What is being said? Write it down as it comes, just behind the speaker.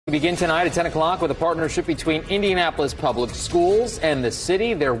We begin tonight at 10 o'clock with a partnership between Indianapolis Public Schools and the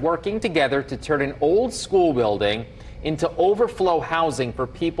city. They're working together to turn an old school building into overflow housing for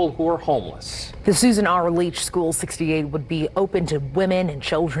people who are homeless. The Susan R. Leach School 68 would be open to women and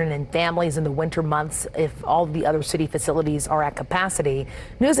children and families in the winter months if all the other city facilities are at capacity.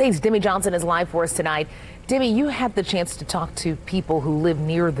 News 8's Demi Johnson is live for us tonight. Demi, you had the chance to talk to people who live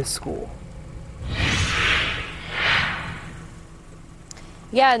near the school.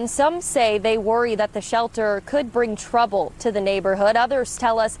 Yeah, and some say they worry that the shelter could bring trouble to the neighborhood. Others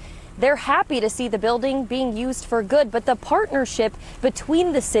tell us they're happy to see the building being used for good, but the partnership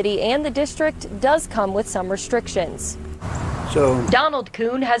between the city and the district does come with some restrictions. Donald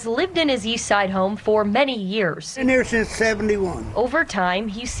Kuhn has lived in his East Side home for many years. Been here since '71. Over time,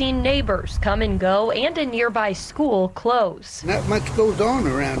 he's seen neighbors come and go and a nearby school close. Not much goes on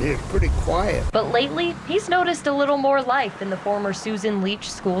around here. It's pretty quiet. But lately, he's noticed a little more life in the former Susan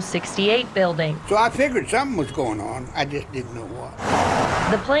Leach School 68 building. So I figured something was going on. I just didn't know what.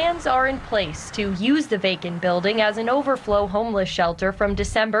 The plans are in place to use the vacant building as an overflow homeless shelter from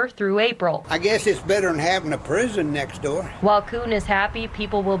December through April. I guess it's better than having a prison next door. While Kuhn is happy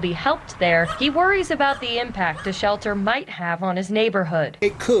people will be helped there, he worries about the impact a shelter might have on his neighborhood.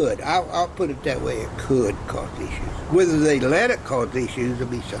 It could. I'll put it that way. It could cause issues. Whether they let it cause issues will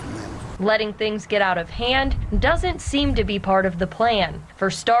be something else. Letting things get out of hand doesn't seem to be part of the plan. For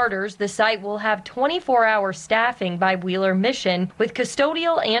starters, the site will have 24-hour staffing by Wheeler Mission, with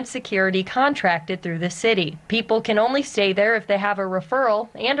custodial and security contracted through the city. People can only stay there if they have a referral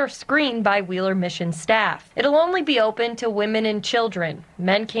and are screened by Wheeler Mission staff. It'll only be open to women and children.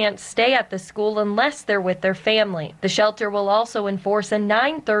 Men can't stay at the school unless they're with their family. The shelter will also enforce a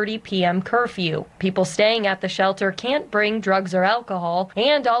 9:30 p.m. curfew. People staying at the shelter can't bring drugs or alcohol,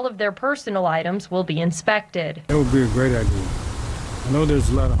 and all of their personal items will be inspected. That would be a great idea. I know there's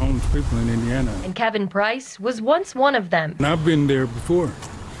a lot of homeless people in Indiana. And Kevin Price was once one of them. And I've been there before.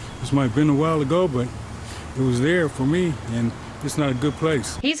 This might have been a while ago, but it was there for me, and it's not a good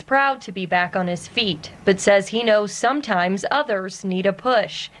place. He's proud to be back on his feet, but says he knows sometimes others need a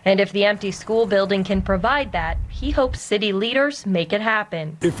push. And if the empty school building can provide that, he hopes city leaders make it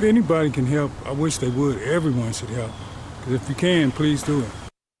happen. If anybody can help, I wish they would. Everyone should help. Because if you can, please do it.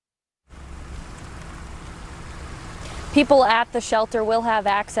 People at the shelter will have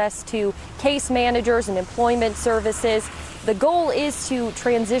access to case managers and employment services. The goal is to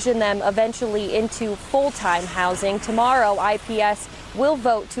transition them eventually into full-time housing. Tomorrow, IPS will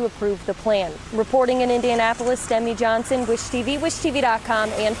vote to approve the plan. Reporting in Indianapolis, Demi Johnson, Wish TV,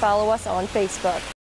 wishtv.com, and follow us on Facebook.